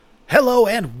Hello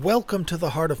and welcome to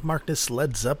the Heart of Markness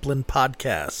Led Zeppelin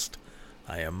podcast.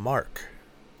 I am Mark.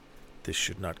 This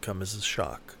should not come as a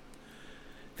shock.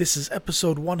 This is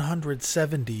episode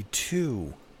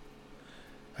 172.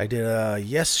 I did a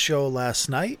Yes show last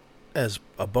night as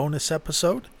a bonus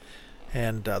episode,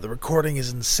 and the recording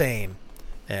is insane,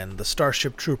 and the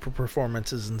Starship Trooper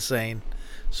performance is insane.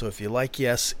 So if you like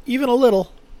Yes, even a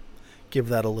little, give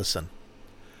that a listen.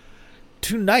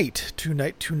 Tonight,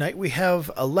 we have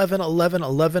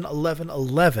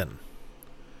 11/11/11/11/11,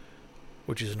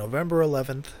 which is November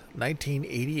 11th,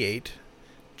 1988.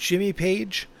 Jimmy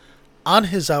Page on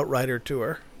his Outrider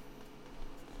tour.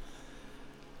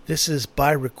 This is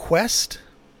by request.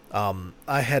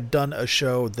 I had done a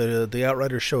show, the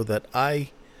Outrider show that I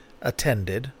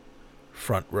attended,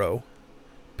 front row.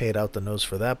 Paid out the nose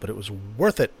for that, but it was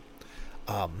worth it.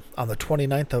 On the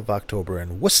 29th of October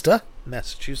in Worcester,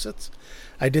 Massachusetts.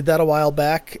 I did that a while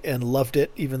back and loved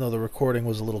it, even though the recording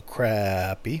was a little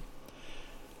crappy.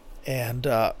 And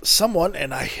someone,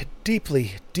 and I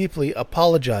deeply, deeply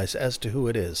apologize as to who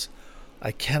it is.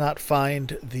 I cannot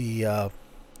find the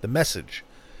message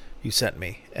you sent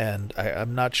me, and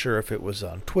I'm not sure if it was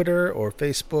on Twitter or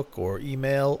Facebook or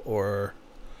email or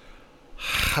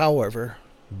however,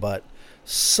 but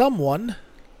someone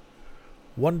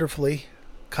wonderfully,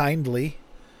 kindly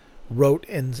wrote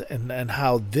and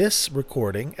how this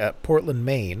recording at Portland,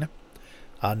 Maine,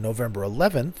 on November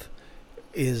 11th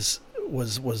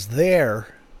was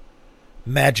their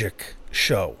magic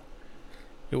show.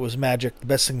 It was magic, the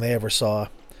best thing they ever saw,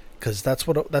 because that's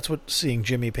what seeing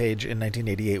Jimmy Page in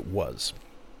 1988 was.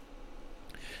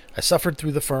 I suffered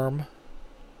through the firm,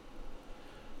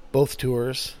 both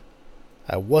tours.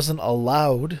 I wasn't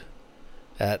allowed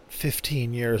at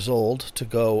 15 years old to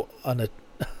go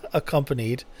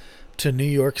unaccompanied to New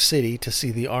York City to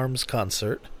see the Arms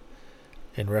concert.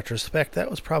 In retrospect, that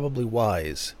was probably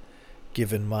wise,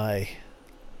 given my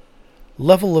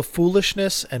level of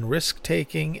foolishness and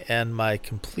risk-taking and my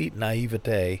complete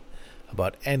naivete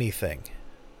about anything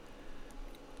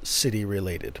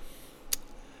city-related.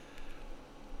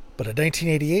 But in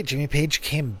 1988, Jimmy Page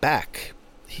came back.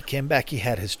 He came back. He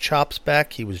had his chops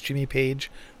back. He was Jimmy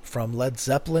Page from Led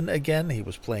Zeppelin again. He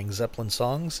was playing Zeppelin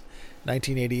songs.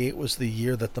 1988 was the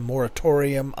year that the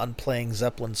moratorium on playing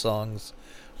Zeppelin songs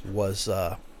was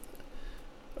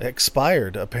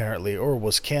expired, apparently, or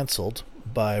was canceled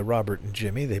by Robert and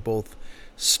Jimmy. They both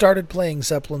started playing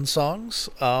Zeppelin songs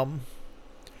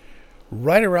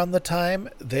right around the time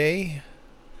they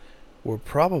were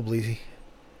probably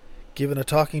given a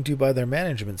talking to by their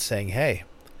management saying, hey,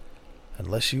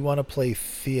 unless you want to play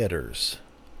theaters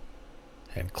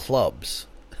and clubs,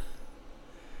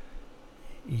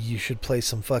 you should play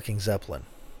some fucking Zeppelin,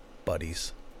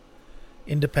 buddies.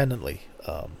 Independently.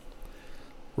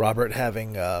 Robert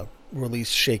having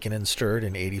released Shaken and Stirred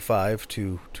in 85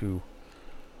 to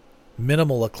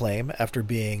minimal acclaim after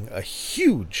being a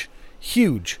huge,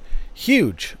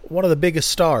 one of the biggest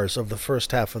stars of the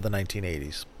first half of the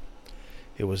 1980s.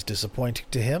 It was disappointing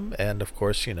to him, and of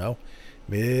course,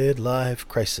 midlife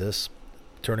crisis,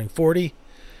 turning 40.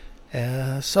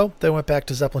 So they went back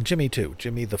to Zeppelin. Jimmy too.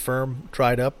 Jimmy, the firm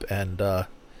dried up, and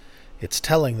it's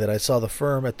telling that I saw the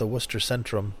firm at the Worcester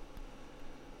Centrum,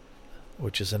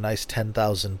 which is a nice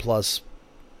 10,000 plus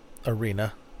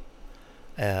arena,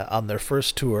 on their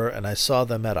first tour, and I saw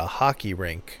them at a hockey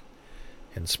rink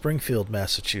in Springfield,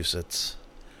 Massachusetts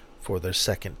for their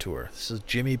second tour. This is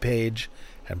Jimmy Page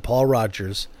and Paul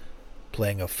Rodgers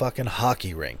playing a fucking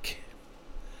hockey rink.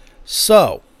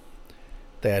 So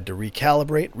they had to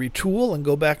recalibrate, retool, and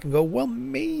go back and go, well,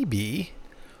 maybe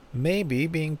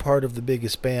being part of the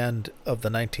biggest band of the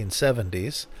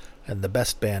 1970s and the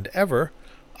best band ever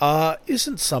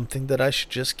isn't something that I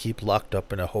should just keep locked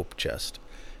up in a hope chest.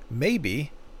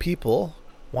 Maybe people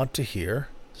want to hear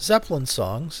Zeppelin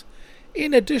songs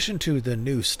in addition to the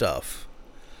new stuff.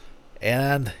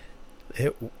 And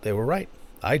they were right.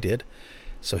 I did.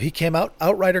 So he came out,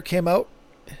 Outrider came out,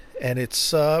 and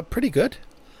it's pretty good.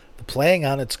 The playing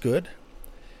on it's good.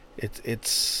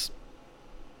 It's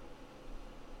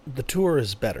the tour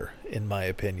is better, in my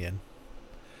opinion.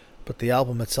 But the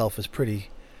album itself is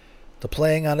pretty. The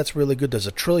playing on it's really good. There's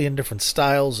a trillion different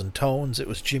styles and tones. It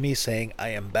was Jimmy saying, I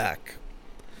am back.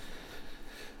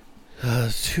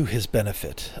 To his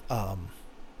benefit.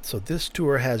 So this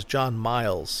tour has John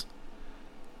Miles,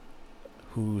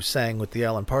 who sang with the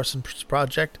Alan Parsons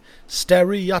Project,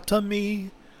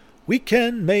 Stereotomy, We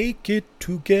Can Make It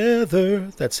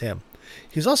Together. That's him.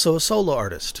 He's also a solo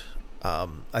artist.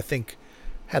 I think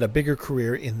had a bigger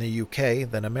career in the UK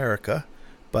than America,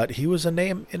 but he was a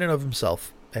name in and of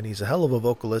himself, and he's a hell of a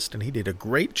vocalist, and he did a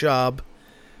great job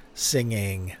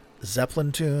singing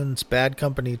Zeppelin tunes, Bad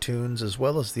Company tunes, as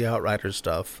well as the Outrider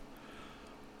stuff,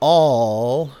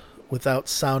 all without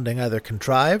sounding either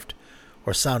contrived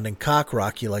or sounding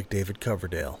cock-rocky like David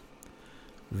Coverdale.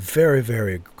 Very,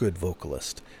 very good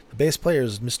vocalist. The bass player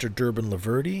is Mr. Durbin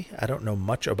Laverty. I don't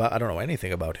know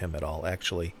anything about him at all,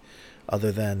 actually,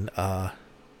 other than I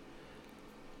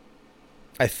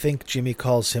think Jimmy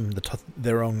calls him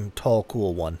their own tall,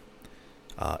 cool one,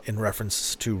 in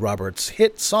reference to Robert's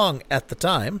hit song at the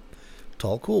time,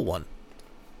 Tall, Cool One.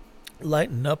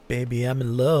 Lighten up, baby, I'm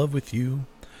in love with you.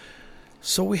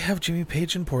 So we have Jimmy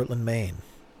Page in Portland, Maine,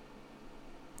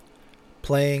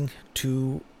 playing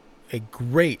to a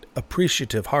great,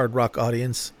 appreciative hard rock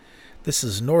audience. This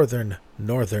is northern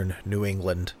New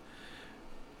England.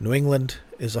 New England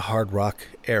is a hard rock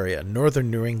area. Northern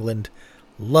New England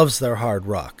loves their hard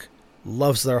rock.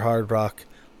 Loves their hard rock.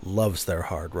 Loves their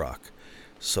hard rock.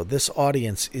 So this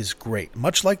audience is great.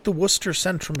 Much like the Worcester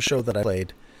Centrum show that I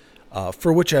played,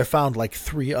 for which I found like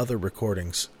 3 other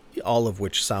recordings, all of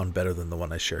which sound better than the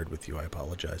one I shared with you. I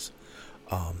apologize.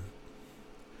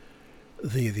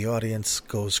 The audience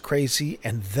goes crazy,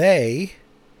 and they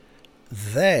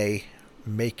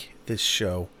make this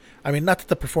show. I mean, not that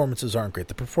the performances aren't great.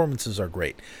 The performances are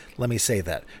great. Let me say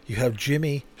that. You have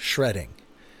Jimmy shredding.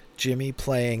 Jimmy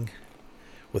playing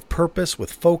with purpose,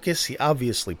 with focus. He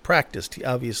obviously practiced. He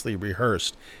obviously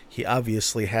rehearsed. He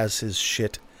obviously has his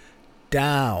shit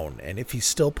down. And if he's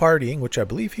still partying, which I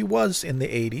believe he was in the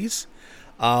 80s,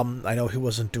 I know he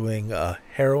wasn't doing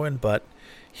heroin, but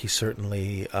he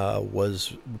certainly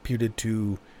was reputed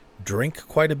to drink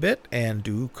quite a bit and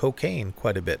do cocaine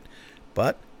quite a bit.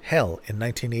 But hell, in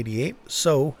 1988,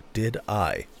 so did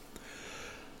I.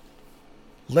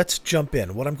 Let's jump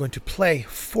in. What I'm going to play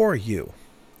for you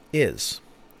is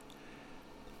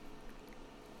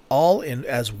all in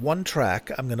as one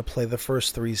track. I'm going to play the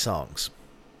first 3 songs.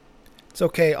 It's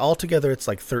okay. Altogether, it's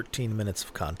like 13 minutes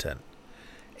of content.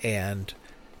 And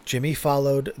Jimmy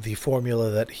followed the formula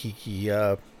that he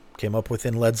came up with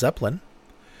in Led Zeppelin,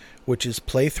 which is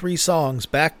play 3 songs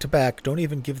back to back. Don't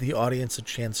even give the audience a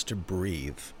chance to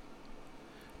breathe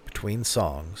between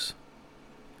songs.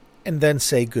 And then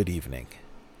say good evening.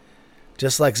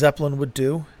 Just like Zeppelin would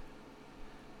do.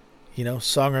 You know,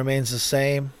 Song Remains the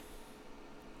Same,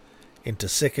 into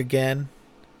Sick Again,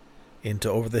 into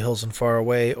Over the Hills and Far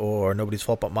Away, or Nobody's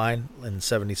Fault But Mine in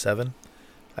 77,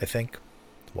 I think.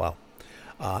 Wow.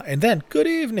 And then Good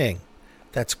Evening.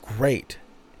 That's great.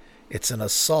 It's an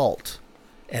assault.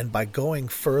 And by going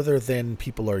further than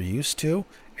people are used to,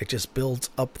 it just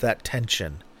builds up that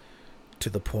tension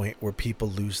to the point where people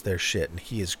lose their shit. And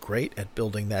he is great at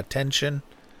building that tension.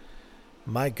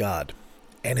 My God.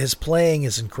 And his playing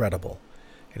is incredible.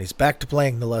 And he's back to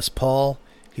playing the Les Paul.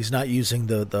 He's not using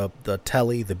the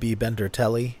telly, the B Bender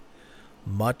telly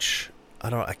much.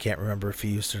 I can't remember if he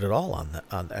used it at all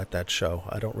at that show.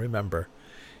 I don't remember.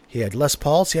 He had Les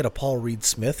Pauls. He had a Paul Reed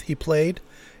Smith he played.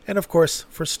 And of course,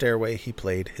 for Stairway, he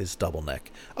played his double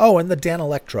neck. Oh, and the Dan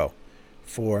Electro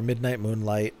for Midnight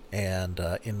Moonlight and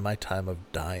In My Time of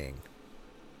Dying.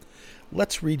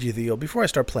 Let's read you before I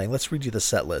start playing, let's read you the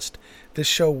set list. This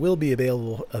show will be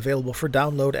available for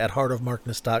download at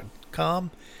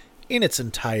heartofmarkness.com in its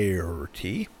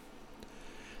entirety.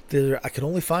 I could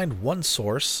only find one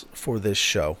source for this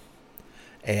show,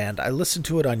 and I listened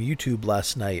to it on YouTube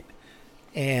last night,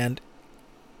 and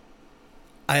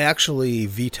I actually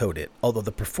vetoed it. Although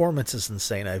the performance is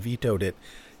insane, I vetoed it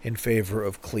in favor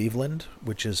of Cleveland,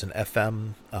 which is an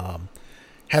FM,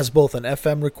 has both an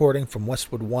FM recording from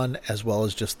Westwood One as well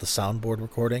as just the soundboard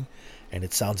recording, and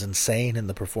it sounds insane, and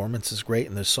the performance is great,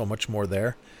 and there's so much more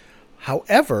there.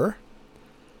 However,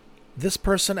 this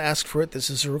person asked for it. This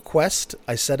is a request.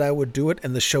 I said I would do it,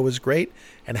 and the show is great.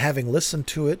 And having listened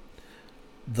to it,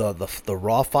 the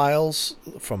raw files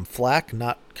from FLAC,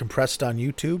 not compressed on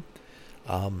YouTube,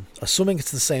 assuming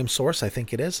it's the same source, I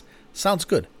think it is, sounds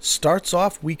good. Starts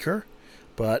off weaker,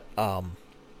 but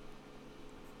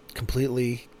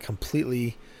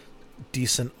completely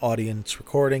decent audience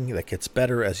recording that gets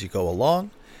better as you go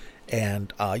along.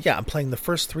 And I'm playing the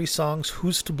first 3 songs,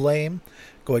 Who's to Blame,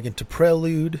 going into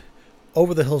Prelude,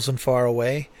 Over the Hills and Far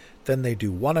Away. Then they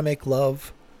do Wanna Make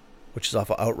Love, which is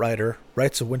off of Outrider,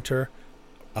 Rites of Winter,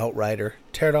 Outrider,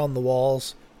 Tear Down the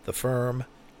Walls, The Firm,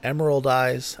 Emerald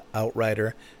Eyes,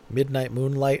 Outrider, Midnight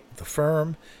Moonlight, The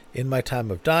Firm, In My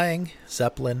Time of Dying,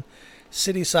 Zeppelin,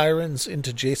 City Sirens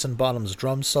into Jason Bonham's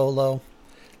drum solo.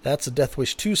 That's a Death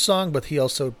Wish 2 song, but he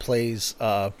also plays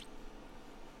quite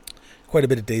a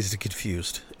bit of Dazed and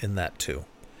Confused in that too.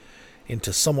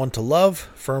 Into Someone to Love,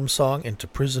 Firm song, into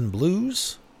Prison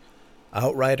Blues,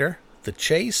 Outrider, The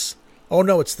Chase, Oh,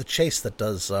 no, it's the Chase that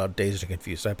does Dazed and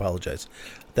Confused. I apologize.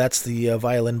 That's the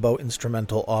violin bow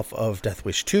instrumental off of Death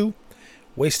Wish 2.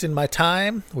 Wasting My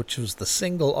Time, which was the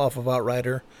single off of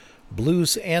Outrider.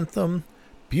 Blues Anthem,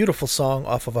 beautiful song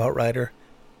off of Outrider.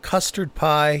 Custard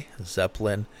Pie,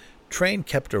 Zeppelin. Train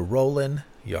Kept a Rollin',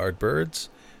 Yardbirds.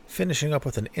 Finishing up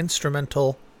with an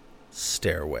instrumental,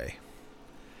 Stairway.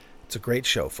 It's a great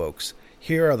show, folks.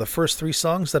 Here are the first three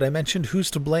songs that I mentioned: Who's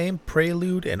to Blame,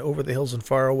 Prelude, and Over the Hills and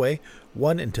Far Away.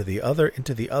 One into the other,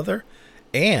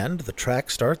 and the track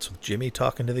starts with Jimmy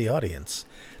talking to the audience.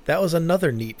 That was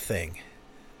another neat thing.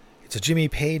 It's a Jimmy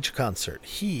Page concert.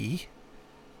 He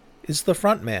is the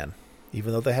front man,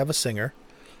 even though they have a singer,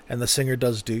 and the singer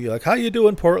does do, you're like, how you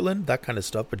doing, Portland? That kind of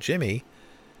stuff. But Jimmy's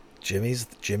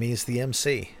the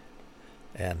MC,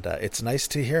 and it's nice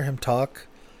to hear him talk.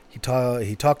 He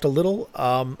talked a little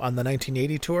on the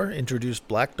 1980 tour, introduced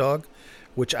Black Dog,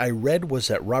 which I read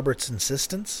was at Robert's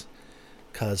insistence,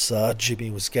 because Jimmy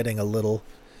was getting a little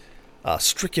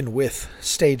stricken with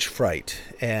stage fright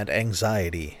and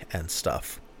anxiety and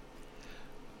stuff.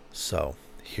 So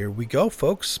here we go,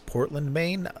 folks. Portland,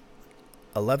 Maine,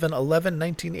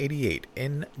 11/11/1988.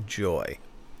 Enjoy.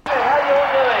 How you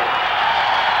all doing?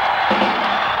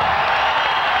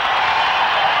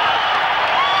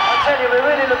 I tell you, we're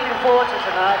really looking forward to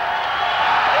tonight.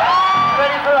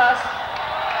 Ready for us?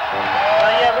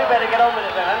 Well, yeah, we better get on with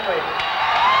it then, haven't we?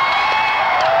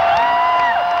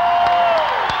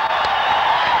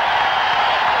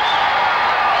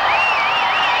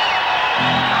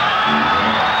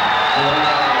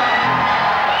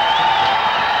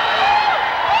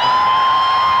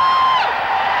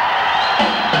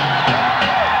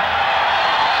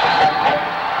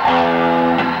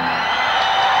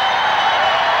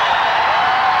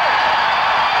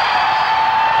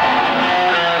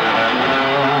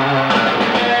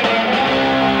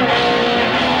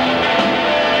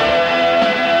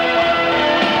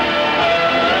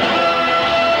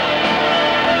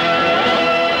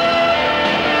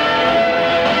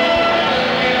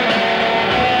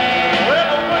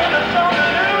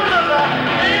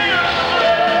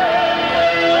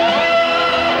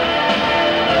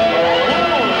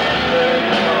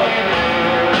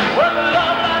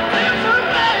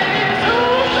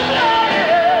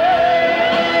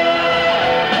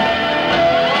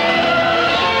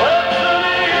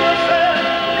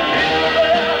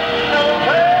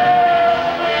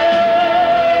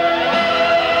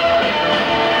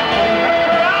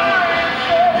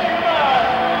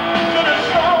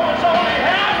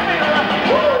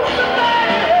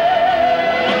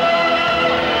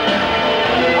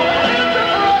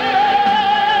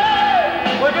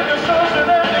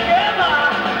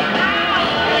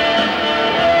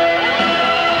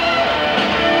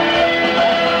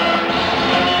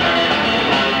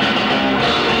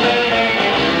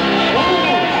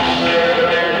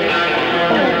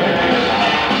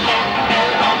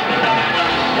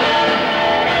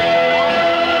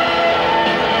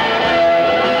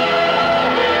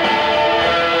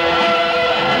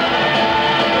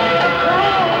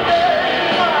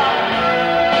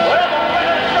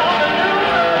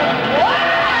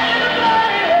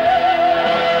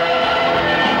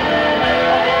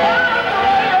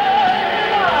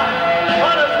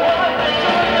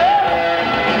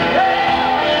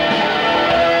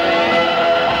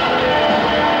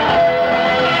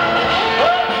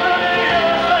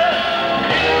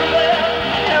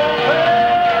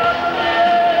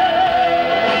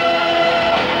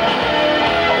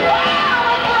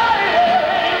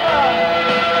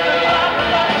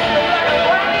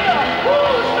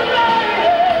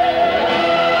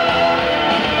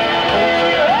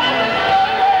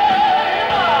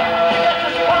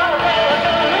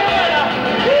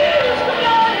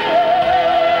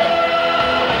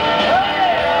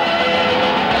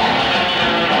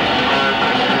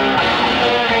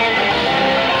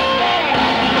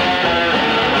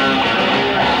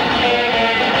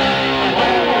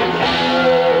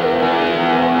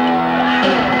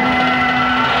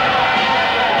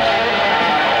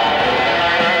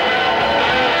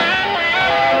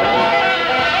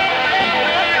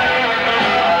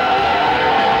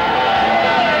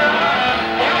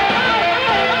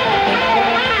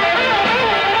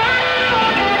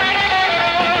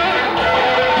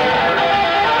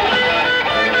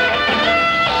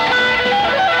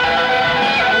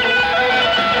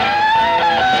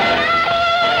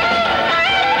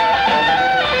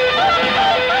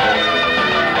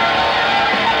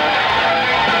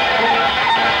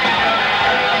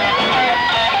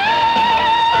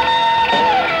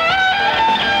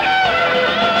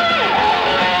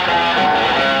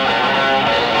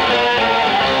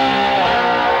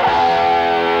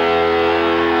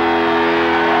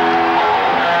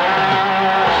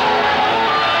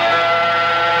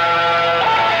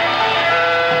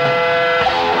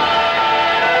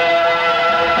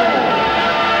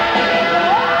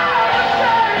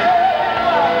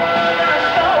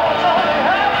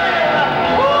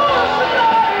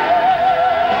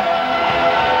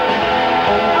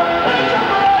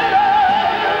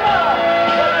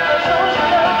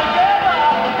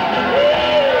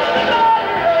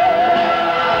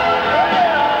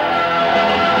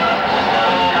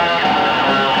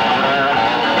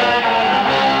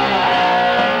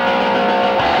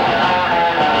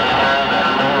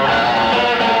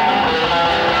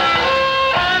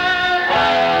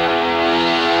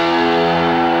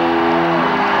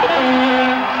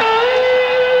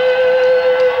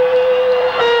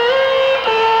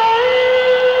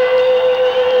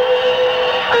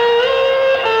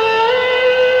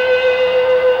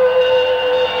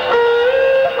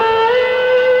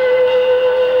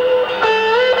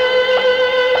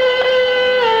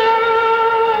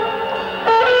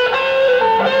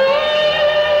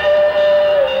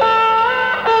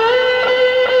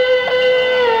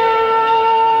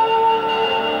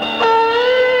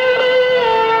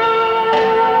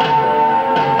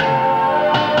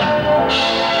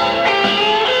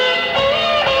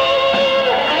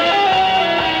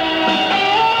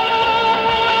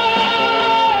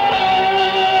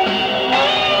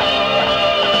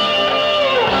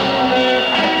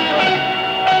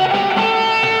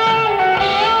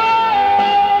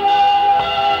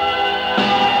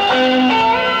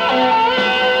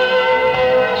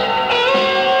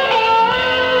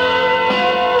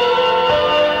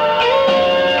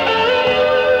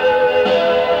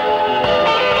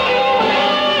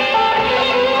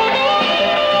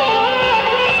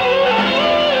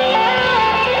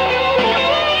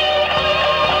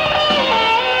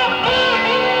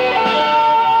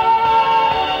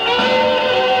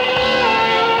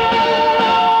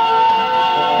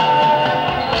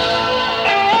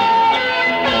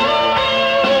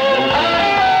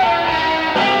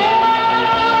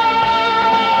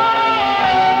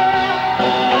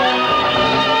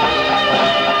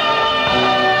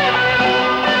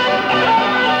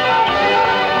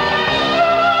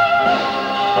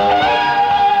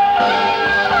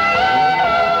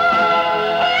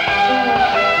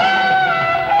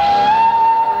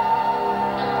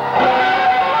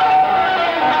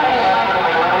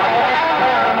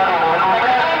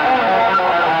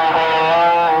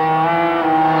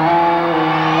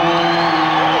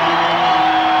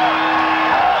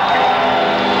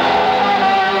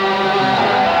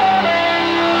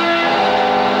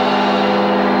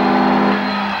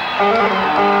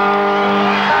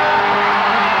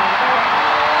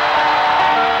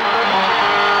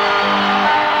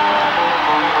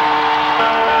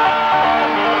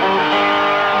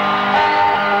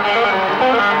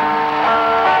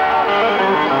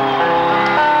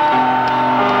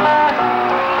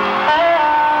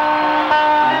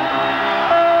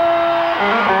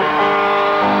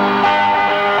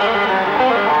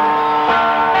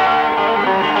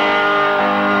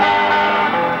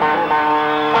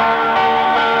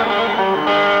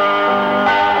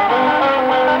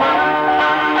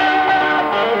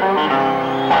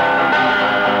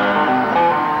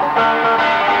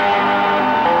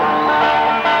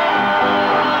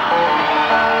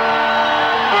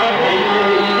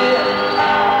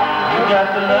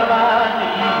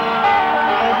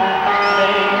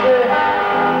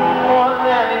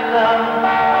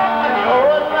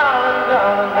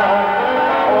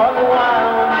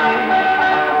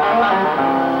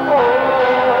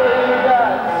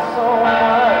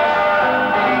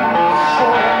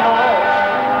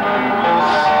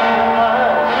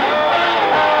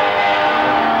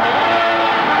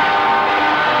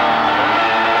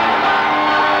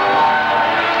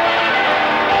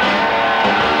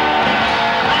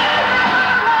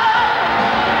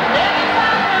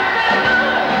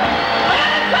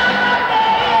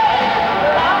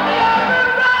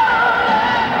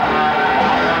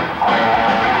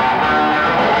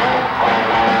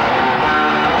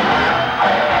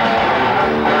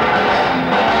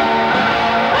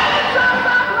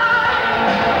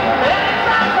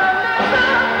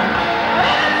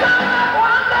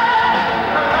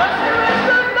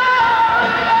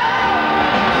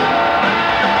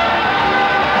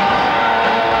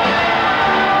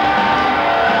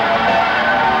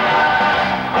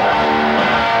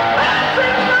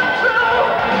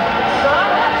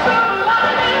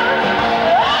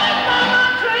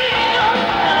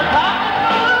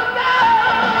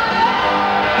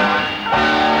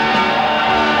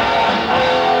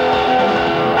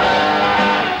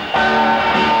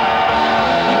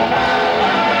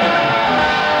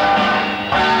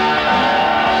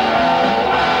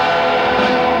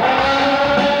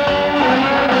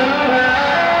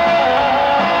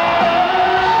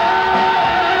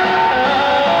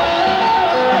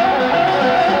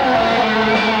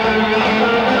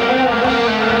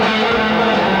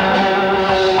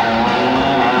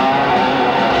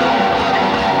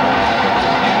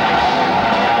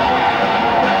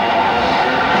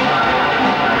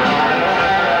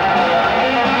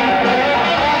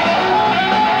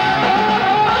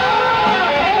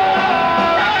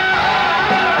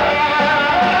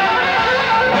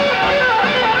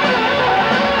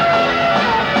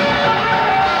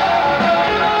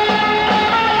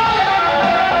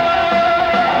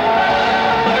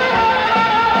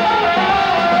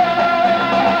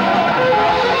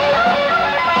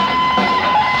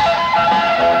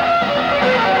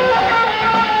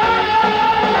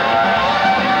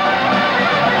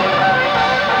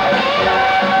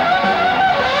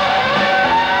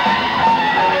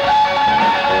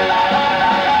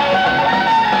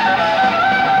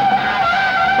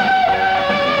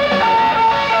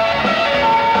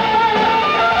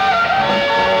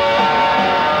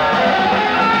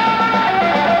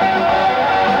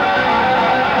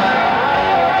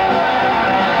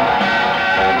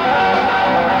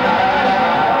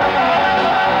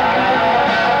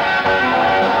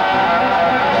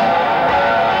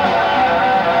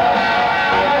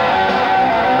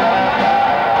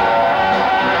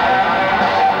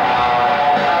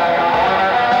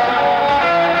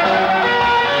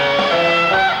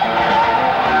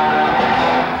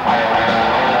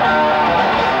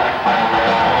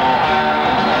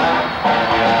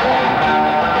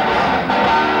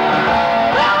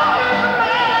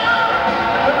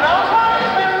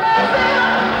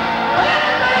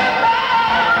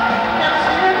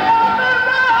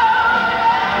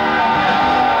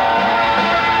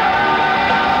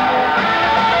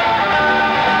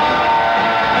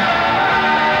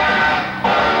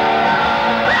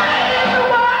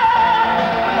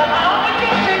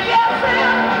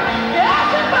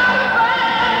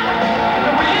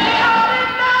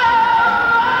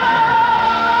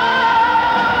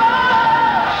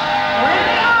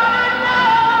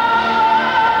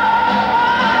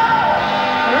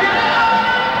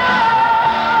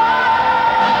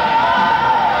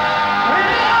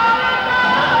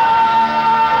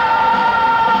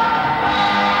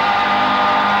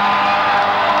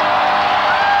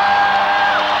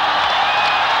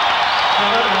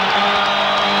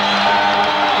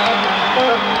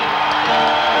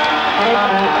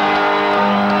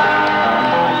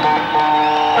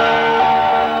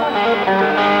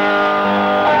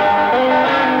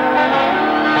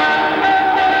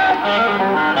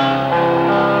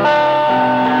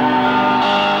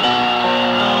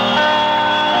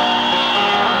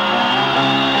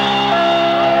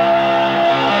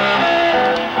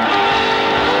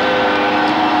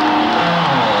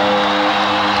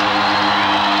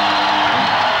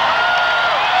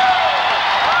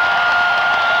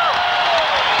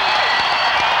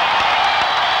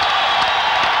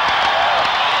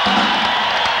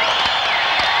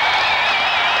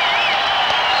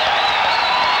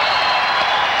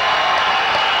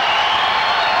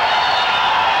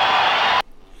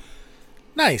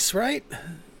 Nice, right?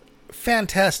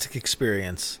 Fantastic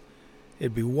experience.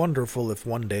 It'd be wonderful if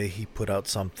one day he put out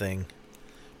something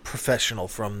professional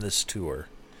from this tour.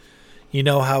 You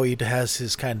know how he has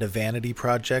his kind of vanity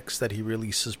projects that he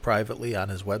releases privately on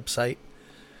his website?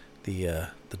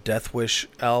 The Death Wish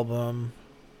album.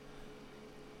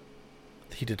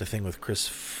 He did a thing with Chris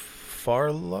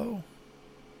Farlow.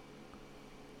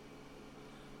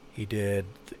 He did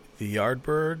the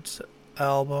Yardbirds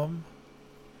album.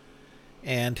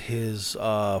 And his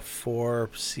 4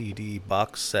 CD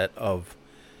box set of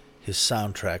his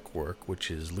soundtrack work, which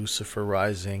is Lucifer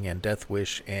Rising and Death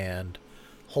Wish and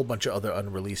a whole bunch of other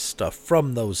unreleased stuff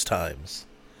from those times.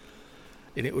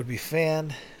 And it would be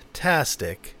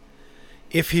fantastic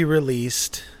if he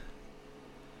released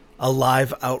a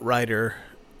live Outrider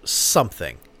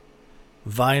something.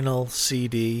 Vinyl,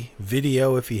 CD,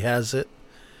 video if he has it.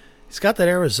 He's got that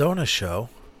Arizona show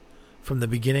from the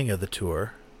beginning of the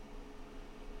tour.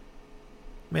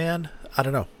 Man, I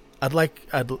don't know. I'd like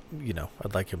him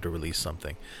to release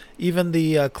something. Even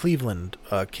the Cleveland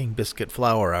King Biscuit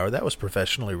Flower Hour, that was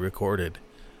professionally recorded.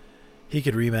 He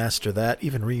could remaster that,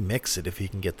 even remix it if he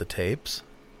can get the tapes.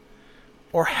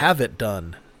 Or have it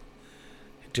done.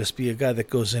 Just be a guy that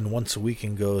goes in once a week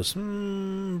and goes,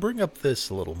 bring up this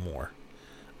a little more.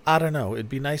 I don't know. It'd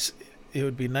be nice. It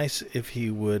would be nice if he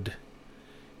would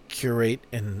curate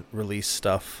and release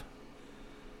stuff.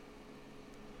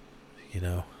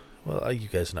 Well, you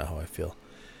guys know how I feel.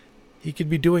 He could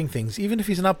be doing things, even if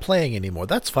he's not playing anymore.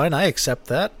 That's fine. I accept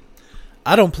that.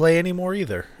 I don't play anymore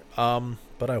either.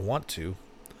 But I want to.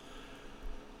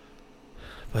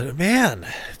 But man,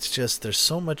 it's just, there's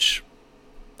so much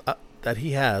that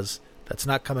he has that's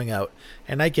not coming out.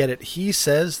 And I get it. He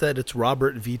says that it's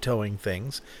Robert vetoing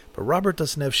things, but Robert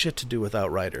doesn't have shit to do with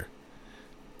Outrider.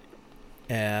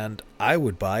 And I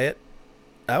would buy it.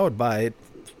 I would buy it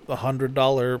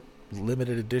 $100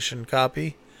 limited edition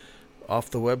copy off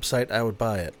the website. I would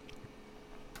buy it.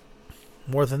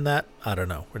 More than that, I don't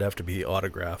know. It'd have to be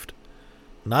autographed,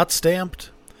 not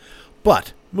stamped.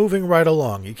 But moving right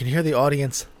along, you can hear the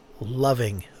audience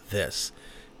loving this.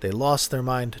 They lost their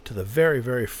mind to the very,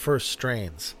 very first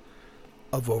strains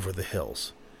of Over the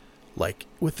Hills. Like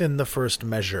within the first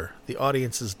measure, the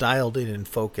audience is dialed in and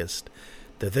focused.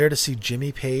 They're there to see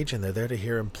Jimmy Page and they're there to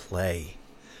hear him play.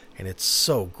 And it's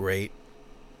so great.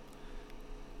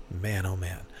 Man, oh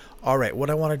man. All right, what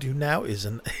I want to do now is,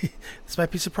 this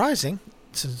might be surprising,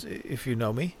 since if you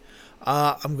know me,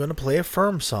 I'm going to play a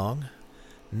Firm song,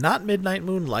 not Midnight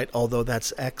Moonlight, although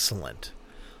that's excellent.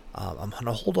 I'm going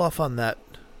to hold off on that,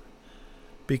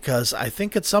 because I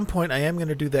think at some point I am going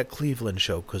to do that Cleveland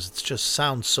show, because it just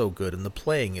sounds so good, and the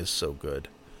playing is so good,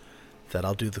 that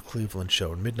I'll do the Cleveland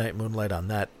show, and Midnight Moonlight on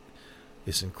that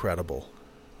is incredible.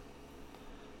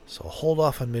 So I'll hold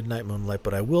off on Midnight Moonlight,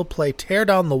 but I will play Tear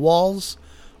Down the Walls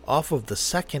off of the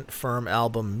second Firm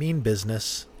album, Mean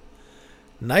Business.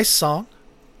 Nice song.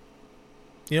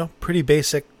 Pretty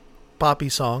basic poppy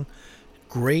song.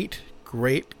 Great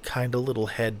kind of little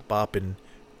head bopping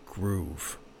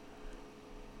groove.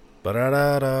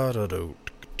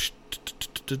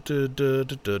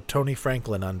 Tony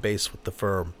Franklin on bass with the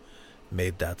Firm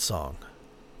made that song.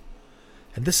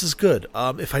 And this is good.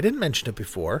 If I didn't mention it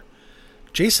before,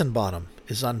 Jason Bonham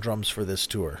is on drums for this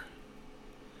tour.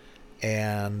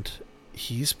 And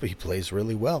he plays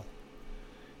really well.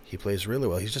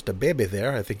 He's just a baby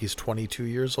there. I think he's 22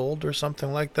 years old or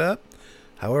something like that.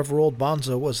 However old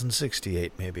Bonzo was in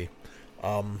 68, maybe.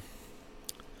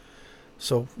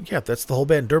 So, yeah, that's the whole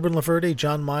band. Durbin Laverde,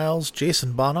 John Miles,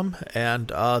 Jason Bonham, and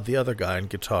the other guy on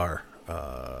guitar,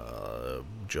 Joe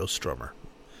Strummer.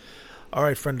 All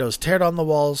right, friendos, Tear Down the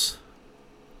Walls.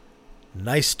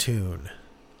 Nice tune.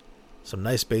 Some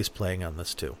nice bass playing on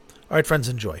this, too. All right, friends,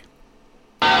 enjoy.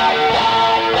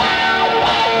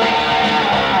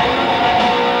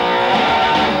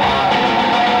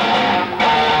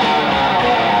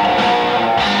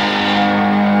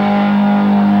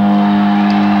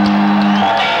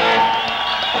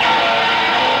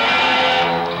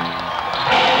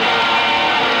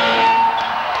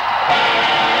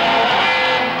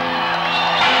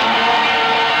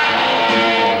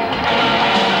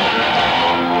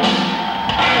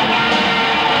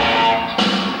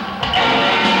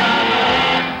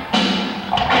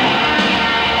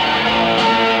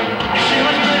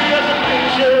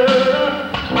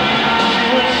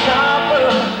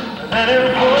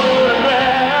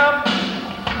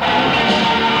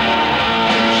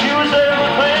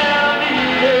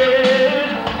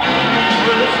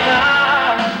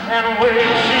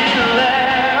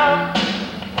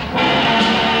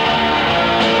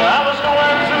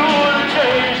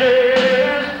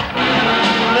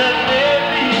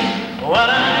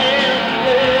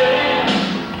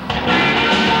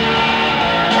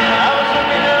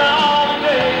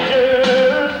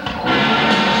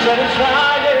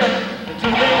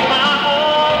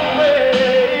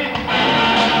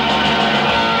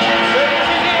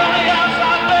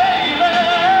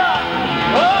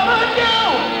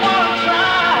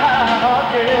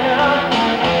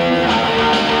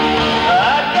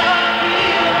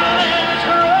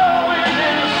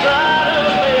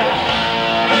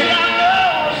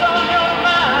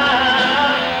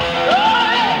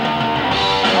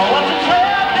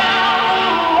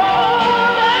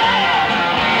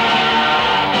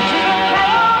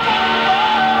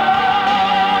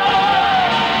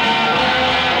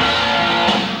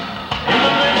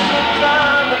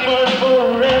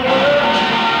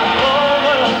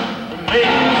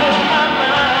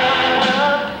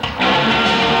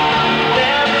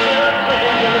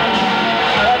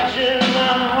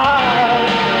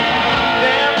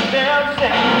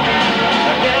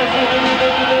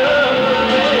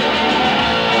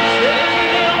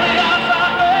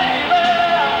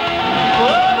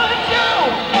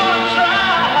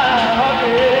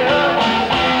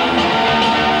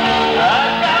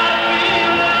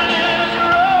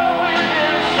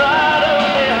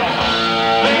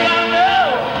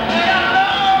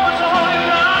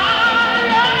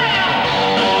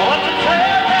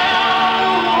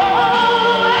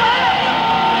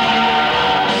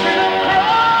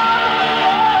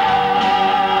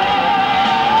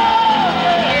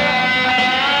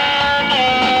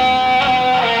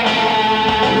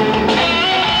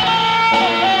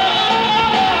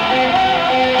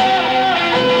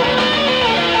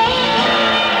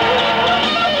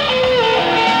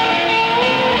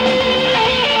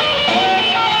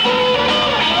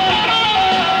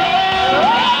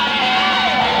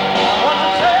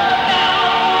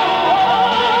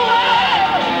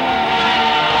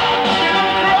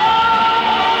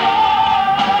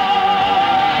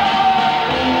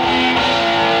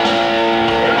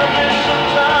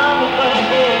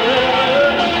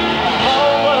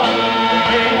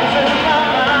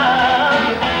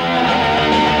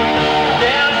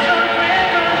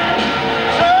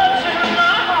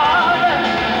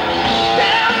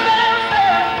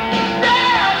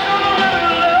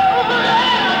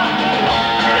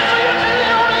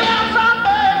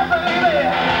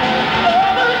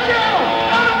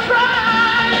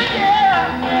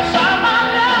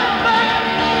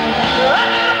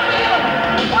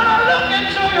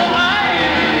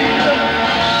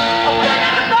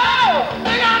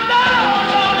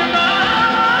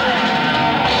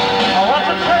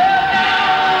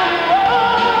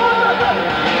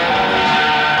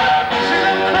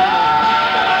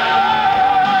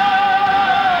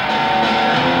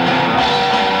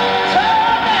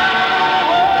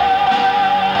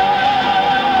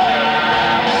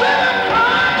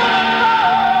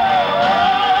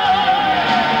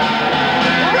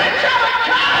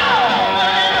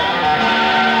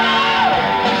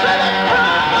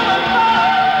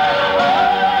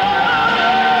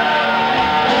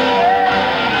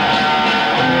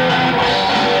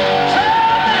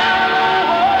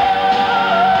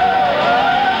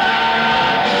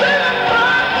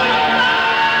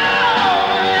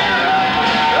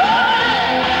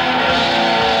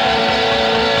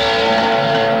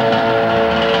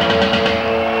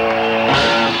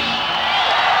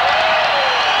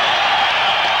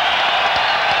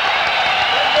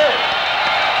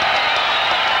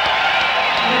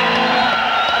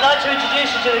 like to introduce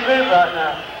you to the group right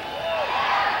now.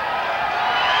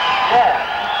 Yeah.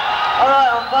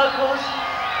 Alright, on vocals,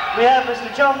 we have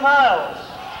Mr. John Miles.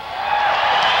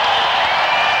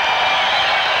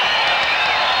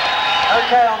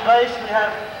 Okay, on bass, we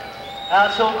have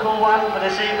our tall cool one for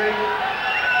this evening.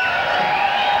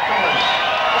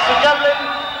 Mr. Dublin,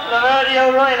 Laverne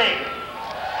O'Reilly.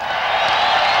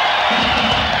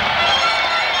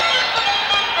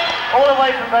 All the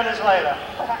way from Venezuela.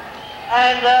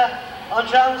 And on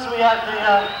drums we have the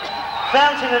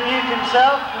Fountain of Youth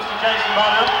himself, Mr. Jason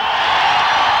Bonham.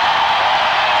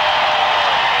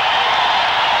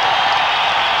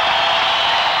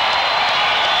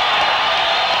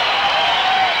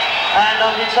 And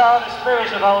on guitar, the spirit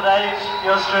of old age,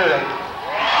 yours truly.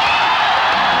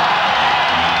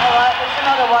 Alright, there's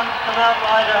another one from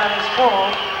Outrider and it's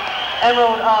called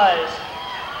Emerald Eyes.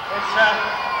 It's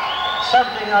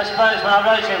something, I suppose, when I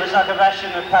wrote it was like a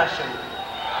ration of passion.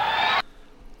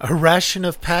 A ration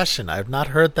of passion. I've not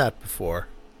heard that before.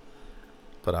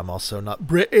 But I'm also not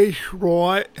British,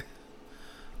 right?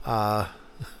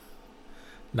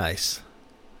 Nice.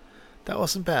 That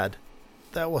wasn't bad.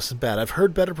 I've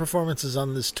heard better performances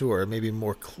on this tour, maybe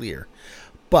more clear.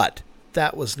 But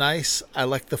that was nice. I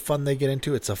like the fun they get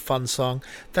into. It's a fun song.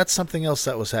 That's something else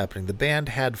that was happening. The band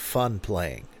had fun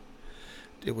playing.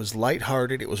 It was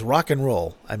lighthearted. It was rock and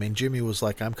roll. I mean, Jimmy was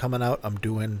like, I'm coming out. I'm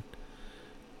doing...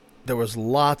 There was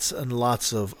lots and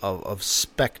lots of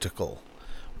spectacle.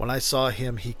 When I saw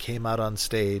him, he came out on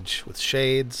stage with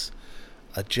shades,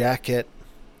 a jacket,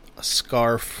 a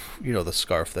scarf. You know, the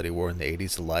scarf that he wore in the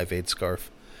 80s, the Live Aid scarf.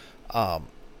 A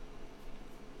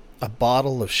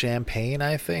bottle of champagne,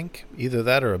 I think. Either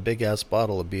that or a big-ass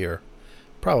bottle of beer.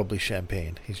 Probably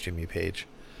champagne. He's Jimmy Page.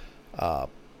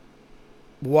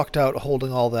 Walked out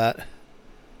holding all that.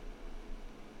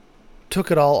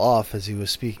 Took it all off as he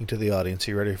was speaking to the audience.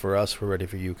 You ready for us? We're ready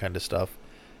for you kind of stuff.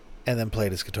 And then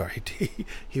played his guitar.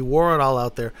 He wore it all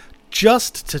out there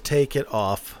just to take it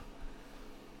off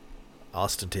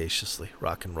ostentatiously.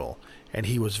 Rock and roll. And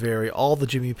he was all the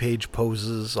Jimmy Page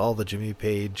poses, all the Jimmy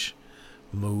Page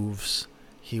moves.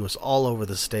 He was all over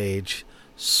the stage.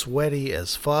 Sweaty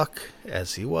as fuck,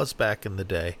 as he was back in the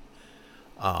day.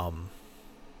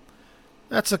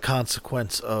 That's a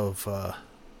consequence of...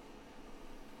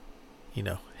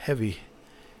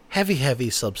 heavy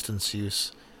substance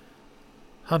use.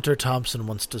 Hunter Thompson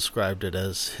once described it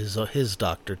as his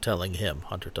doctor telling him,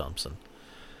 Hunter Thompson,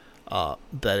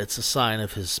 that it's a sign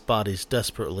of his body's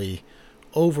desperately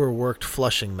overworked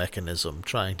flushing mechanism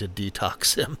trying to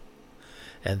detox him,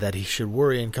 and that he should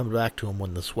worry and come back to him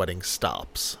when the sweating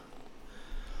stops.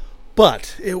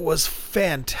 But it was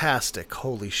fantastic.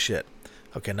 Holy shit.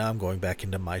 Okay, now I'm going back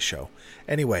into my show.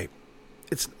 Anyway,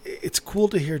 it's cool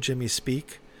to hear Jimmy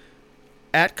speak.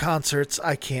 At concerts,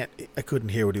 I couldn't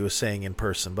hear what he was saying in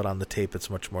person, but on the tape it's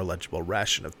much more legible.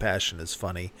 Ration of Passion is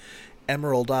funny.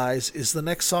 Emerald Eyes is the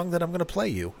next song that I'm going to play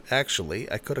you.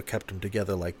 Actually, I could have kept them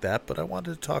together like that, but I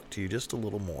wanted to talk to you just a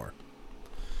little more.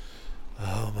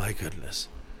 Oh my goodness.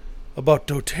 About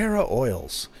doTERRA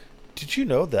oils. Did you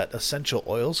know that essential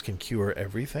oils can cure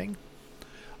everything?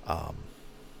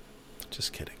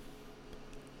 Just kidding.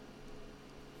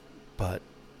 But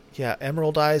yeah,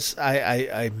 Emerald Eyes.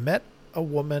 I met a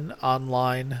woman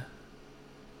online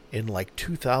in like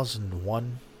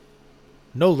 2001,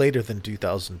 no later than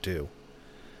 2002,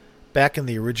 back in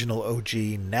the original OG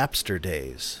Napster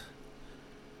days.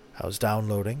 I was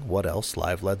downloading, what else,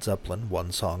 Live Led Zeppelin,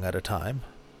 one song at a time,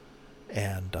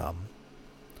 and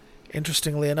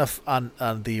interestingly enough, on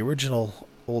the original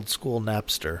old school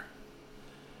Napster,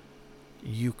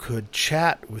 you could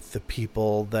chat with the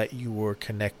people that you were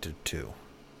connected to.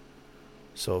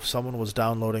 So if someone was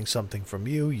downloading something from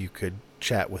you, you could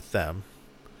chat with them,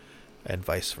 and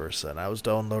vice versa. And I was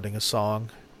downloading a song,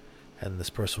 and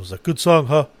this person was like, "Good song,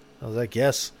 huh?" I was like,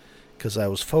 "Yes," because I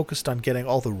was focused on getting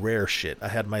all the rare shit. I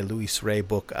had my Louis Ray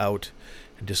book out,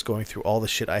 and just going through all the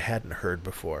shit I hadn't heard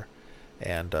before.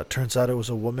 And turns out it was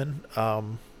a woman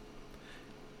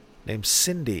named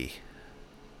Cindy.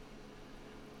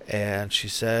 And she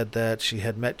said that she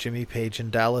had met Jimmy Page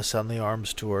in Dallas on the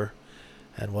Arms tour,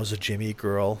 and was a Jimmy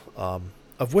girl,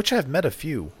 of which I've met a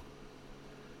few.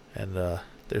 And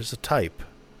there's a type,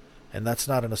 and that's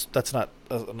not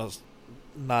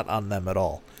not on them at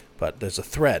all. But there's a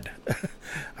thread.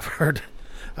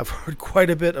 I've heard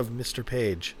quite a bit of Mr.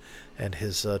 Page and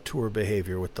his tour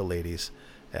behavior with the ladies,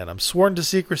 and I'm sworn to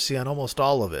secrecy on almost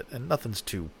all of it, and nothing's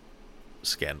too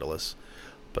scandalous.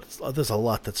 But there's a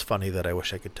lot that's funny that I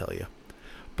wish I could tell you.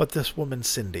 But this woman,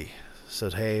 Cindy,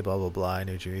 said, "Hey, blah, blah, blah, I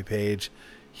knew Jimmy Page.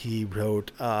 He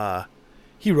wrote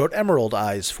Emerald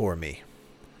Eyes for me."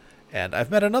 And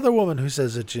I've met another woman who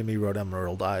says that Jimmy wrote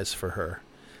Emerald Eyes for her.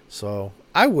 So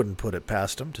I wouldn't put it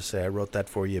past him to say, I wrote that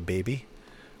for you, baby.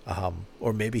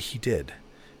 Or maybe he did.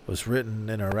 It was written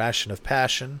in a ration of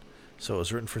passion, so it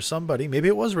was written for somebody. Maybe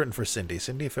it was written for Cindy.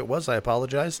 Cindy, if it was, I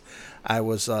apologize. I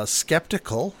was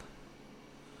skeptical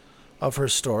of her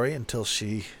story until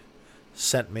she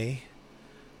sent me,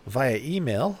 via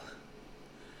email,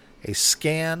 a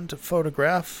scanned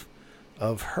photograph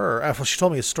of her. Well, she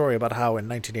told me a story about how in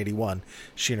 1981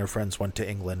 she and her friends went to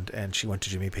England and she went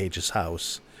to Jimmy Page's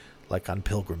house, like on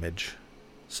pilgrimage.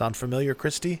 Sound familiar,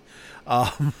 Christy?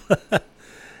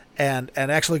 And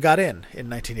actually got in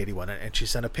 1981, and she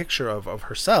sent a picture of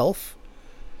herself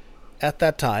at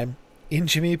that time in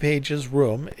Jimmy Page's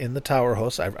room in the Tower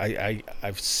House.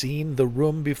 I've seen the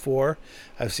room before.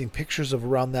 I've seen pictures of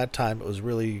around that time. It was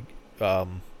really the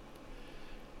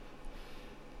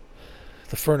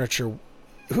furniture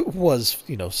was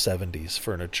 70s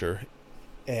furniture,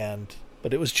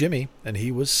 but it was Jimmy, and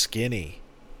he was skinny.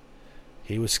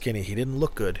 He didn't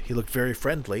look good. He looked very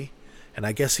friendly. And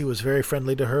I guess he was very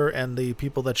friendly to her and the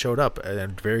people that showed up,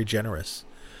 and very generous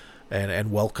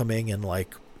and welcoming, and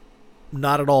like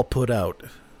not at all put out,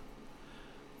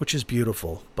 which is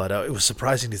beautiful. But it was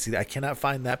surprising to see that. I cannot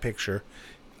find that picture.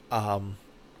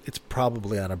 It's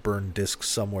probably on a burned disc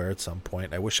somewhere at some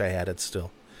point. I wish I had it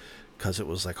still, because it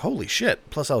was like, holy shit.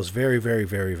 Plus I was very, very,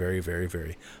 very, very, very,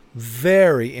 very,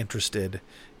 very interested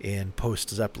in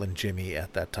post-Zeppelin Jimmy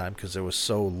at that time, because there was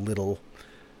so little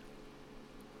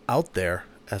out there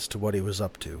as to what he was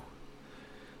up to.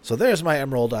 So there's my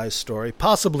Emerald Eyes story,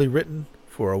 possibly written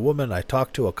for a woman I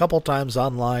talked to a couple times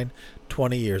online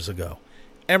 20 years ago.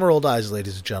 Emerald Eyes,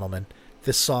 ladies and gentlemen.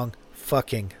 This song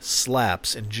fucking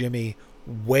slaps, and Jimmy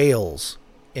wails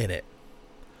in it.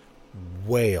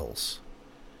 Wails.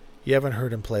 You haven't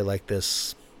heard him play like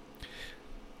this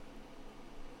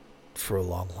for a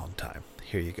long, long time.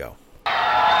 Here you go.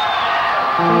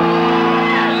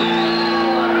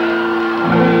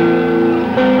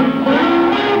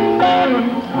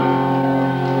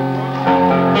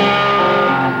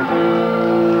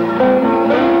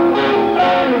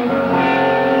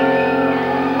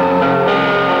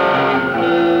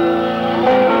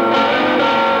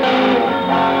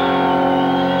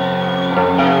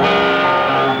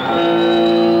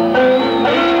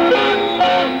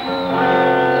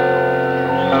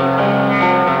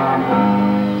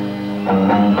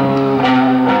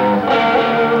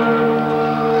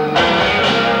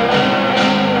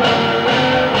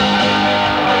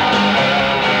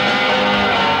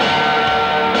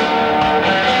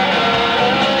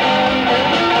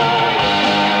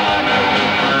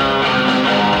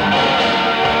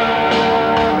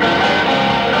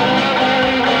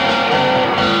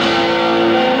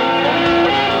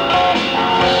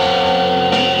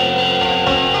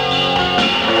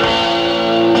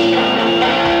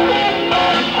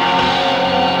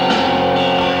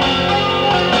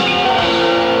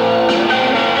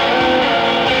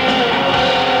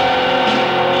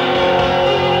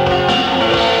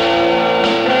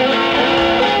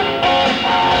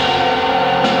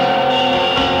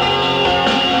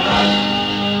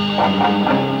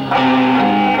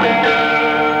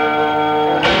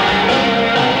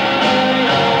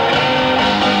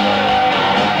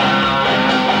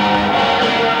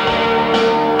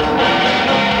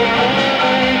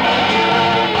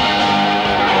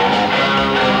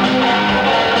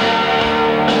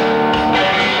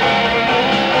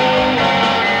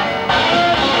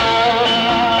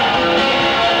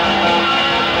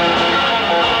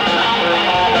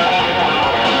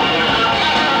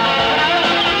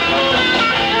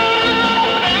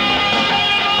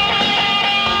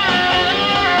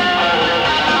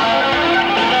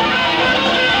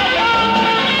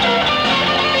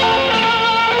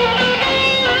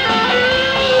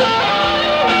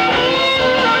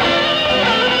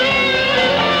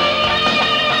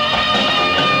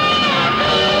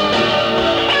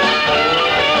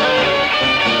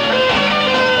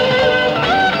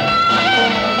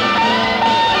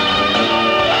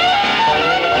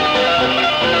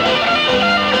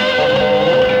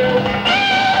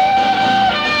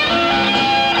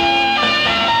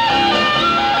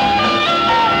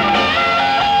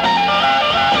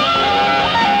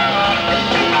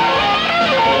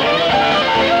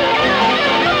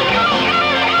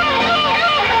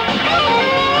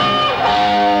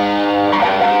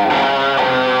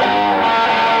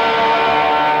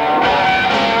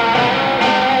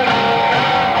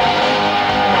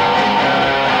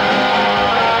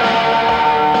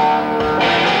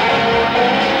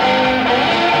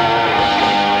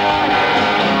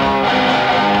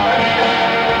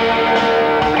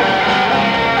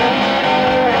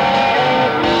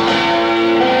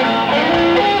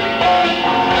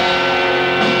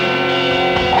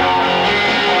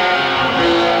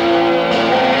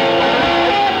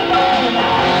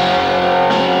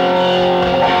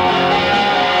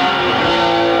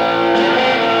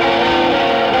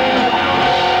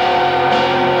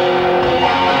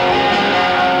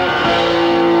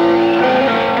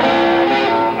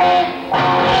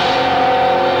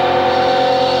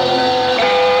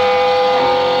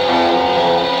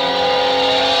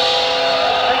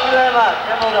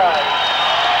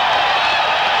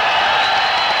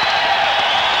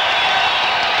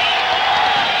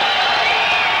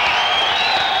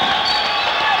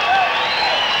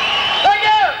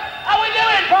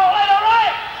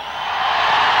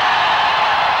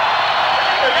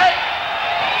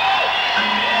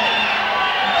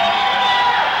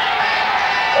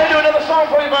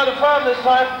 on this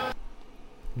time.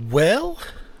 Well,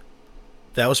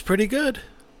 that was pretty good.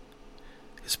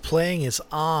 His playing is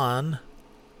on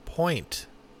point.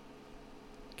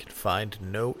 Can find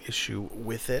no issue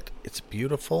with it. It's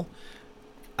beautiful.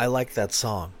 I like that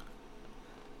song.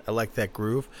 I like that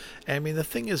groove. And I mean, the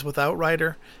thing is with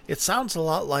Outrider, it sounds a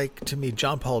lot like, to me,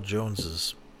 John Paul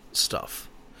Jones's stuff,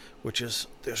 which is,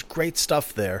 there's great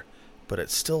stuff there, but it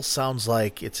still sounds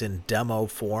like it's in demo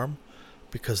form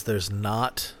because there's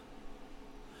not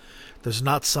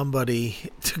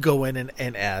somebody to go in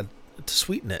and add to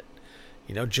sweeten it.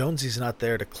 You know, Jonesy's not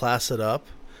there to class it up.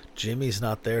 Jimmy's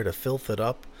not there to filth it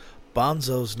up.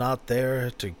 Bonzo's not there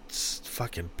to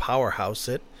fucking powerhouse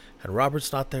it. And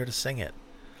Robert's not there to sing it.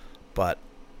 But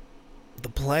the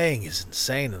playing is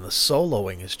insane, and the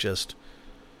soloing is just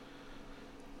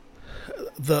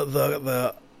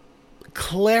the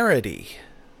clarity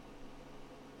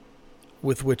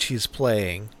with which he's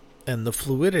playing and the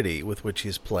fluidity with which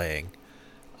he's playing.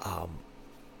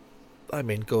 I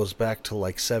mean, goes back to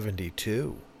like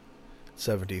 72,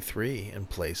 73 in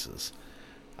places.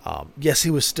 Yes, he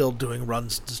was still doing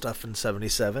runs and stuff in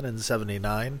 77 and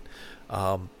 79,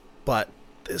 but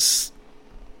this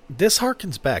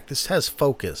harkens back. This has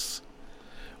focus,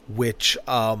 which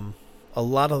a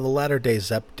lot of the latter-day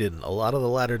Zepp didn't. A lot of the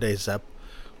latter-day Zepp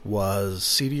was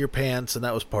seat of your pants, and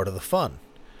that was part of the fun.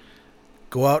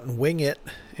 Go out and wing it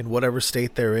in whatever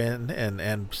state they're in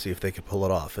and see if they could pull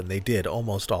it off. And they did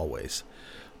almost always.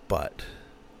 But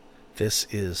this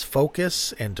is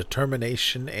focus and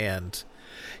determination, and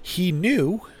he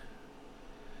knew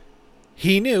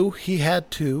he had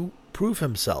to prove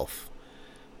himself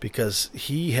because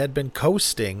he had been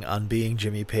coasting on being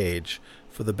Jimmy Page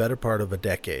for the better part of a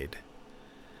decade.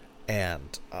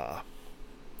 And,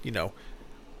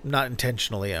 not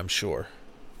intentionally, I'm sure,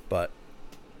 but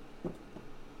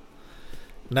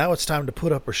now it's time to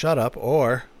put up or shut up,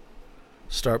 or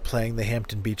start playing the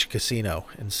Hampton Beach Casino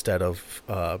instead of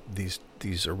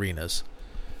these arenas.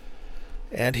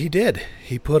 And he did.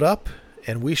 He put up,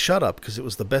 and we shut up because it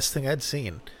was the best thing I'd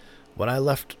seen. When I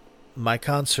left my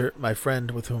concert, my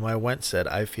friend with whom I went said,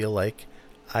 "I feel like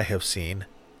I have seen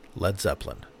Led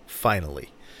Zeppelin, finally."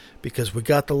 Because we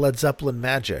got the Led Zeppelin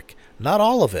magic. Not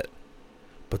all of it,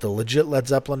 but the legit Led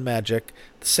Zeppelin magic.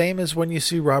 The same as when you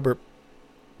see Robert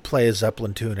play a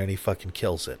Zeppelin tune and he fucking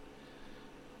kills it.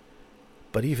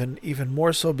 But even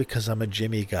more so because I'm a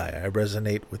Jimmy guy. I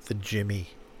resonate with the Jimmy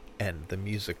and the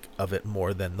music of it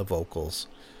more than the vocals.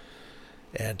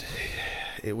 And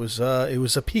it was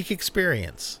a peak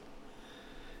experience.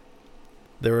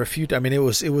 There were a few. I mean, it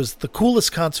was the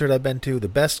coolest concert I've been to, the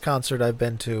best concert I've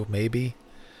been to. Maybe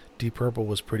Deep Purple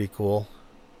was pretty cool.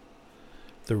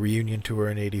 The reunion tour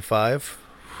in '85,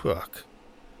 fuck, it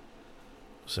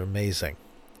was amazing.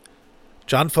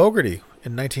 John Fogerty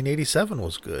in 1987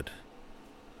 was good.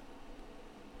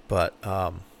 But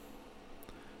yeah,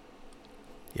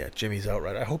 Jimmy's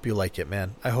Outrider. I hope you like it,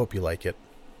 man. I hope you like it.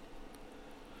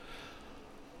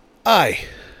 I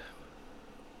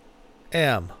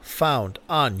am found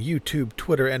on YouTube,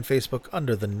 Twitter, and Facebook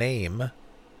under the name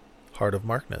Heart of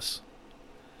Markness.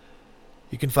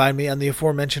 You can find me on the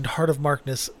aforementioned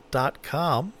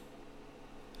heartofmarkness.com.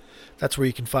 That's where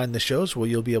you can find the shows, where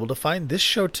you'll be able to find this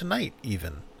show tonight,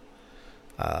 even.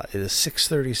 It is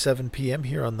 6:37 p.m.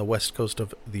 here on the west coast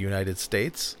of the United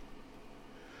States.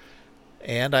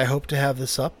 And I hope to have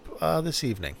this up this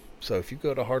evening. So if you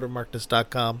go to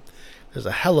heartofmarkness.com, there's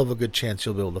a hell of a good chance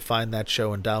you'll be able to find that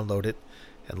show and download it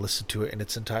and listen to it in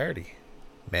its entirety.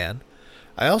 Man.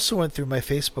 I also went through my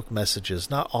Facebook messages,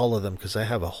 not all of them because I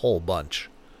have a whole bunch.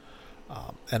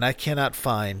 And I cannot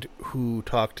find who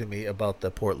talked to me about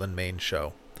the Portland, Maine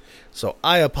show. So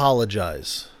I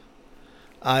apologize.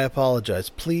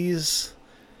 Please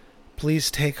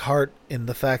take heart in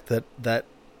the fact that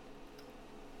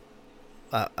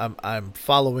I'm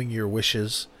following your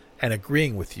wishes and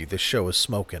agreeing with you. This show is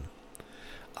smoking.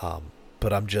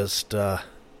 But I'm just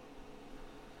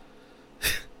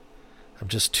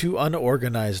too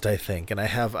unorganized, I think, and I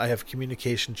have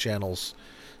communication channels,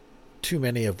 too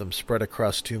many of them spread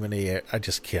across too many. I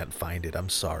just can't find it. I'm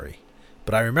sorry,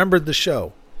 but I remembered the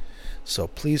show, so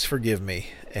please forgive me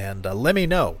and let me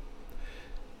know.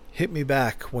 Hit me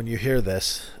back when you hear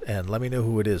this and let me know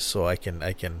who it is, so I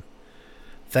can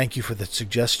thank you for the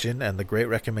suggestion and the great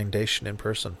recommendation in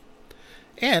person,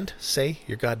 and say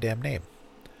your goddamn name.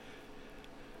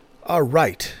 All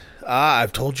right.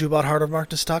 I've told you about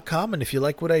heartofmarkness.com, and if you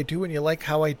like what I do and you like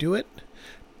how I do it,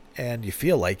 and you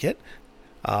feel like it,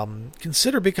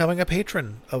 consider becoming a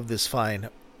patron of this fine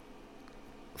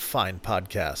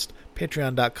podcast.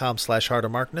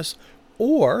 Patreon.com/heartofmarkness,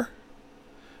 or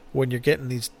when you're getting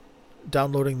these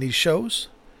downloading these shows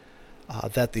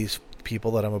that these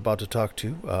people that I'm about to talk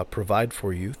to provide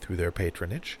for you through their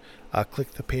patronage.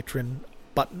 Click the patron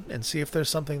button and see if there's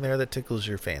something there that tickles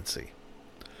your fancy.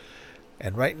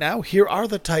 And right now, here are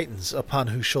the titans upon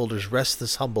whose shoulders rests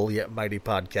this humble yet mighty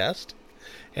podcast,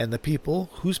 and the people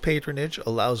whose patronage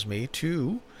allows me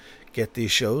to get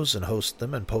these shows and host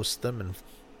them and post them and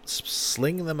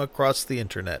sling them across the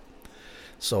internet.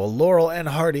 So a Laurel and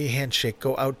hearty handshake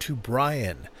go out to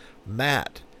Brian,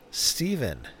 Matt,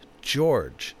 Stephen,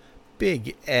 George,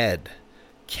 Big Ed,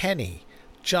 Kenny,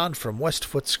 John from West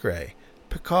Footscray,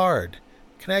 Picard,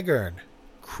 Kneggern,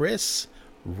 Chris,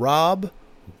 Rob,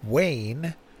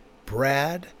 Wayne,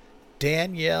 Brad,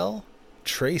 Danielle,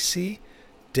 Tracy,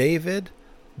 David,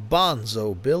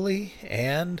 Bonzo Billy,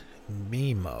 and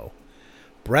Mimo.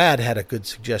 Brad had a good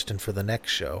suggestion for the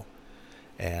next show.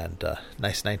 And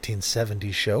nice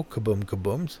 1970s show, Kaboom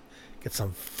Kabooms. Get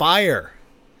some fire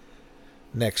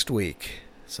next week.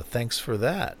 So thanks for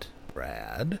that,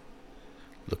 Brad.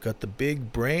 Look at the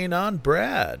big brain on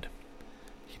Brad.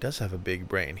 He does have a big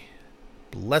brain.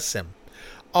 Bless him.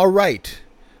 All right.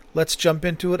 Let's jump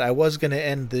into it. I was going to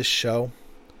end this show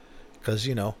because,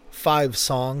 5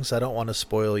 songs. I don't want to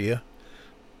spoil you.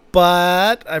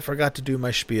 But I forgot to do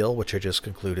my spiel, which I just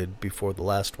concluded before the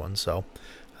last one. So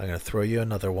I'm going to throw you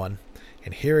another one.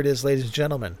 And here it is, ladies and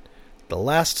gentlemen. The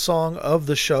last song of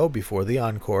the show before the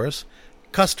encores,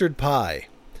 Custard Pie.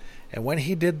 And when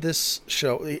he did this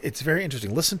show, it's very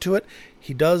interesting. Listen to it.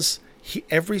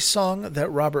 Every song that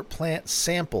Robert Plant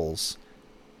samples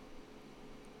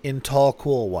in Tall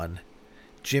Cool One,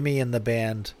 Jimmy and the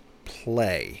band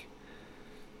play.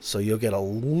 So you'll get a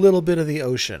little bit of the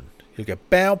ocean. You'll get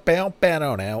bow, bow,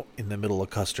 bow, now in the middle of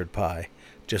Custard Pie,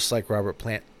 just like Robert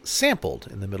Plant sampled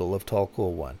in the middle of Tall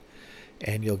Cool One.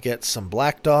 And you'll get some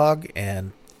Black Dog,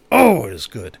 and oh, it is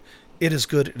good. It is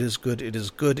good, it is good, it is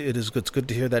good, it is good. It's good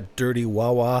to hear that dirty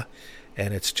wah-wah,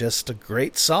 and it's just a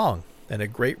great song and a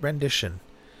great rendition.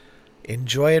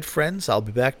 Enjoy it, friends. I'll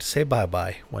be back to say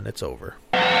bye-bye when it's over.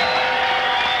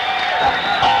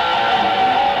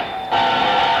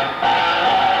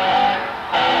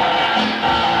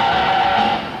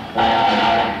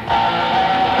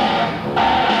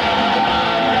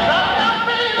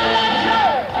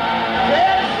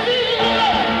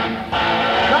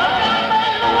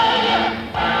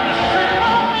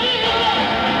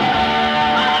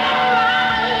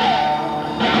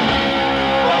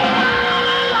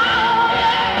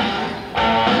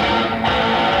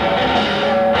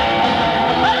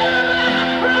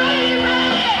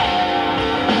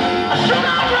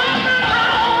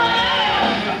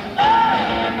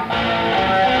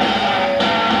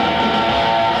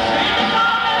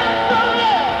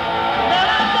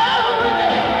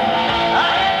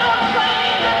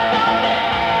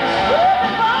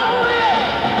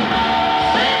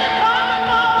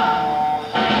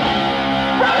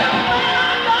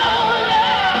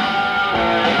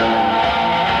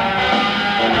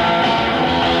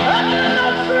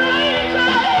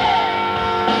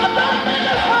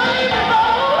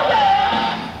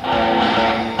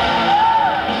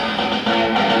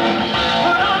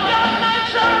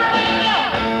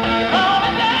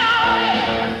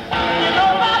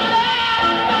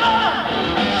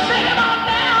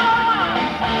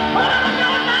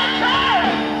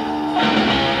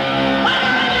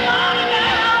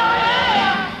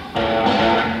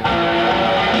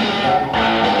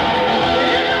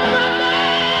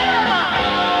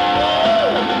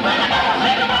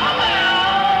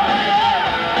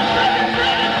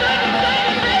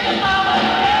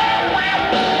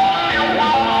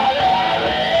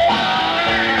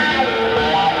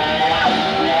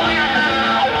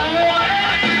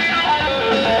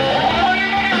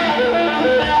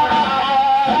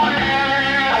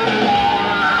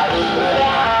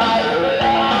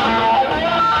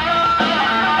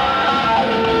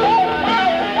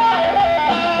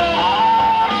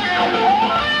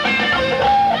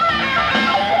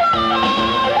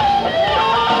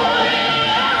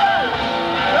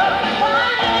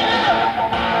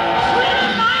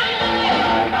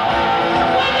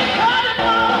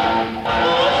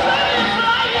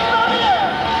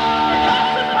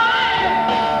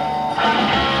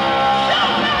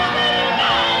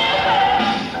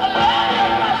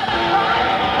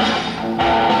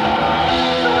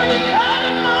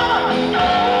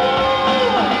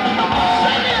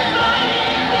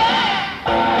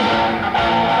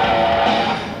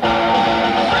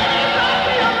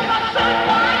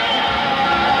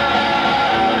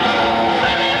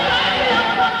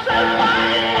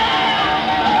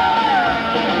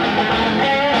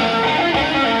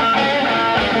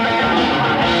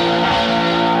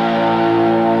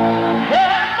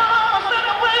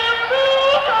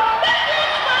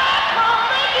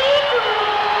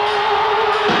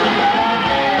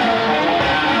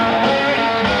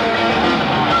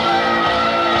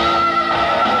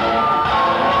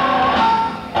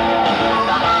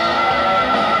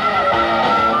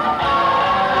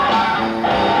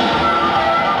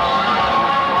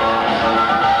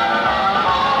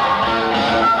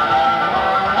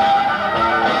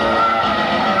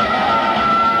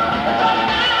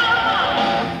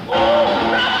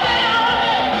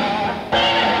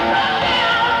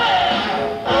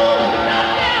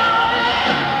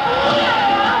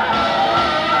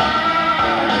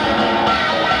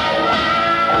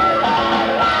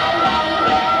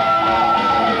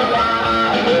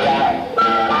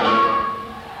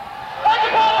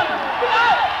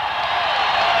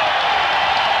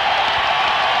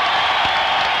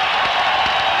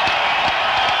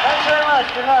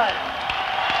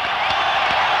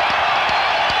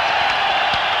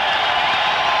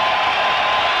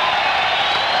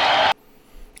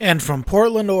 And from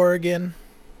Portland, Oregon,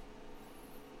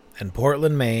 and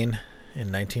Portland, Maine,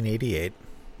 in 1988,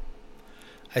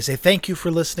 I say thank you for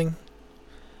listening.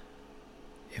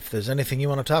 If there's anything you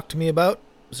want to talk to me about,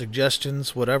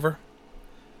 suggestions, whatever,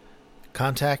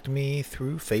 contact me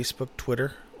through Facebook,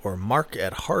 Twitter, or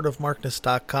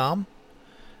mark@heartofmarkness.com,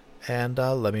 and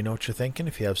let me know what you're thinking,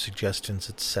 if you have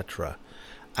suggestions, etc.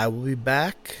 I will be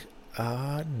back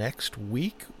next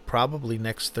week, probably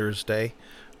next Thursday,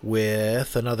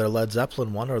 with another Led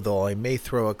Zeppelin one, although I may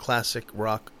throw a classic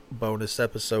rock bonus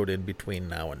episode in between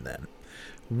now and then.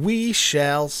 We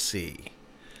shall see.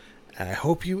 I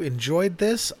hope you enjoyed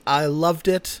this. I loved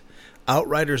it.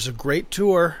 Outrider's a great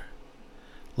tour.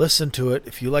 Listen to it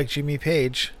if you like Jimmy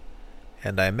Page,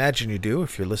 and I imagine you do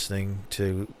if you're listening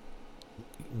to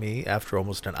me after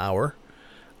almost an hour.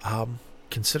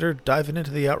 Consider diving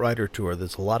into the Outrider tour.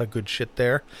 There's a lot of good shit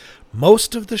there.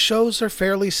 Most of the shows are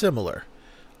fairly similar.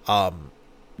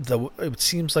 It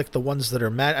seems like the ones that are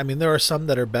there are some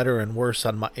that are better and worse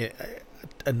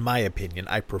in my opinion.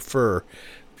 I prefer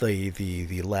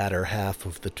the latter half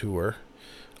of the tour.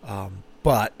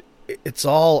 But it's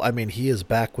all, he is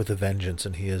back with a vengeance,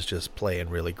 and he is just playing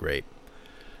really great.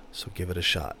 So give it a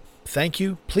shot. Thank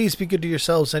you. Please be good to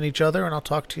yourselves and each other, and I'll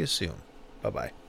talk to you soon. Bye-bye.